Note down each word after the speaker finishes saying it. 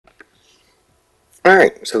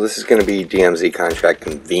Alright, so this is going to be DMZ Contract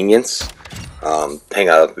Convenience. Hang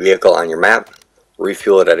a vehicle on your map,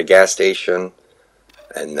 refuel it at a gas station,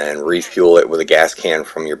 and then refuel it with a gas can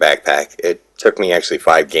from your backpack. It took me actually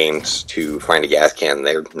 5 games to find a gas can.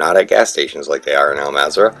 They're not at gas stations like they are in Al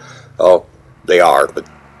Mazrah. Oh, they are, but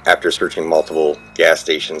after searching multiple gas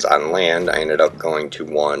stations on land, I ended up going to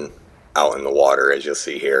one out in the water, as you'll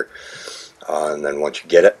see here. And then once you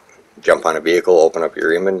get it, jump on a vehicle, open up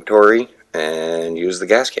your inventory, and use the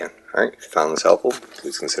gas can. Alright, if you found this helpful,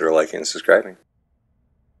 please consider liking and subscribing.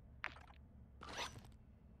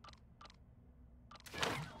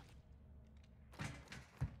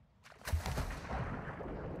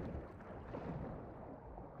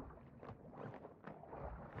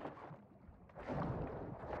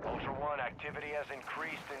 Ultra One, activity has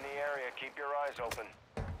increased in the area. Keep your eyes open.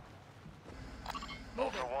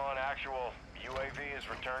 Ultra One, actual. UAV is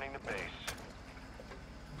returning to base.